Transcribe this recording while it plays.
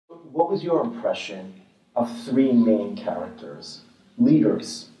what was your impression of three main characters,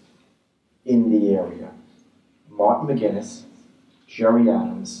 leaders in the area? Martin McGuinness, Jerry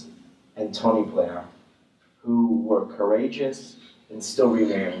Adams, and Tony Blair, who were courageous and still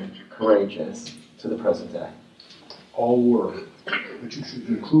remain courageous to the present day. All were. But you should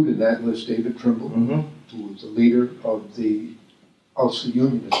include in that list David Trimble, who was the leader of the Ulster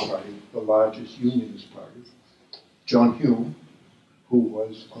Unionist Party, the largest unionist party. John Hume, who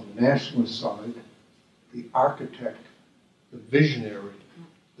was on the nationalist side, the architect, the visionary,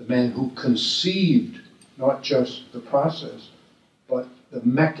 the man who conceived not just the process, but the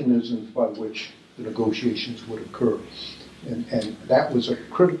mechanisms by which the negotiations would occur. And that was a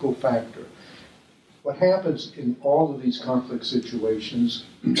critical factor. What happens in all of these conflict situations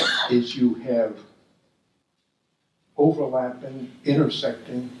is you have overlapping,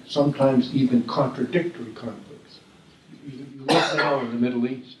 intersecting, sometimes even contradictory conflicts. You look now in the Middle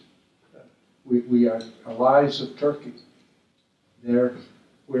East. We are allies of Turkey.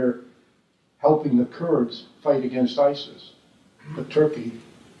 We're helping the Kurds fight against ISIS, but Turkey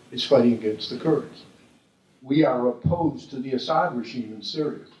is fighting against the Kurds. We are opposed to the Assad regime in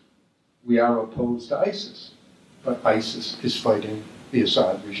Syria. We are opposed to ISIS, but ISIS is fighting the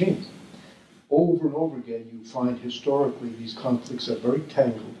Assad regime. Over and over again, you find historically these conflicts are very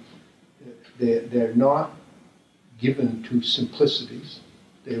tangled. They're not given to simplicities.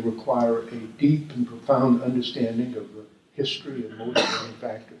 They require a deep and profound understanding of the history and motivating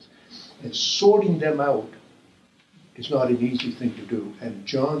factors. And sorting them out is not an easy thing to do. And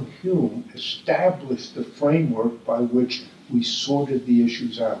John Hume established the framework by which we sorted the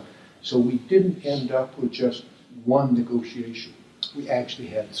issues out. So we didn't end up with just one negotiation. We actually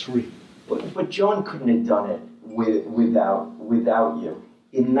had three. But John couldn't have done it without you.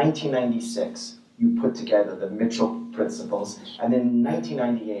 In 1996, you put together the Mitchell Principles, and in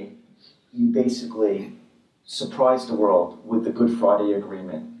 1998, you basically surprised the world with the Good Friday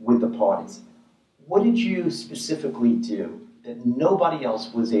Agreement, with the parties. What did you specifically do that nobody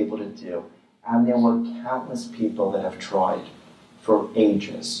else was able to do? And there were countless people that have tried for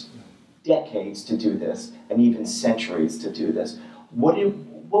ages, decades to do this, and even centuries to do this. What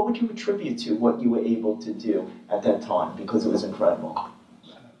would you attribute to what you were able to do at that time? Because it was incredible.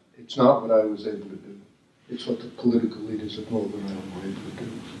 It's not what I was able to do. It's what the political leaders of Northern Ireland were able to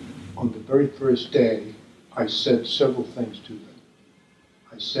do. On the very first day, I said several things to them.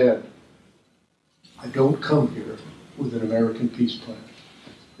 I said, I don't come here with an American peace plan.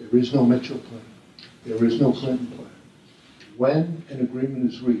 There is no Mitchell plan. There is no Clinton plan. When an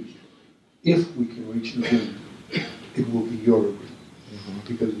agreement is reached, if we can reach an agreement, it will be your agreement.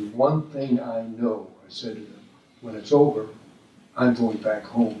 Because one thing I know, I said to them, when it's over, I'm going back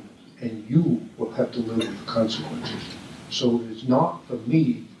home, and you will have to live with the consequences. So it is not for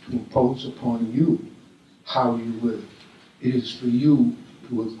me to impose upon you how you live. It is for you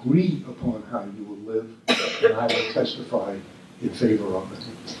to agree upon how you will live, and I will testify in favor of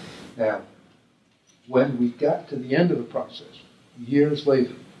it. Now, when we got to the end of the process, years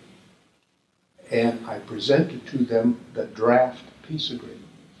later, and I presented to them the draft peace agreement,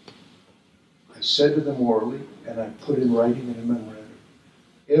 I said to them orally, and I put in writing in a memorandum,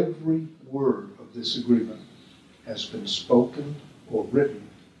 every word of this agreement has been spoken or written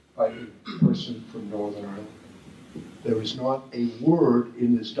by a person from Northern Ireland. There is not a word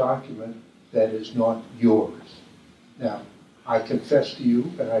in this document that is not yours. Now, I confess to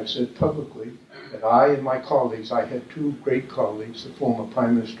you, and I've said publicly, that I and my colleagues, I had two great colleagues, the former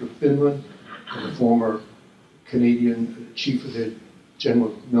Prime Minister of Finland and the former Canadian Chief of the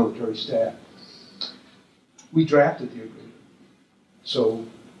General Military Staff. We drafted the agreement. So,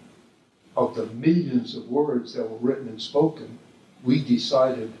 of the millions of words that were written and spoken, we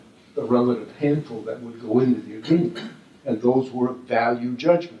decided the relative handful that would go into the agreement. And those were value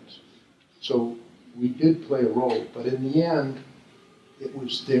judgments. So we did play a role, but in the end, it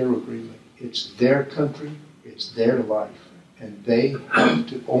was their agreement. It's their country, it's their life, and they have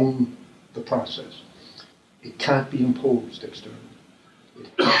to own the process. It can't be imposed externally. It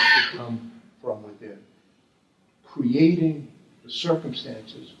has to come from within. Creating the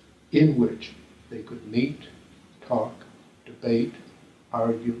circumstances in which they could meet, talk, debate,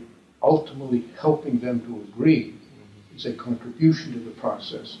 argue, ultimately helping them to agree is a contribution to the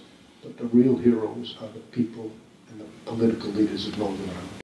process, but the real heroes are the people and the political leaders of Northern Ireland.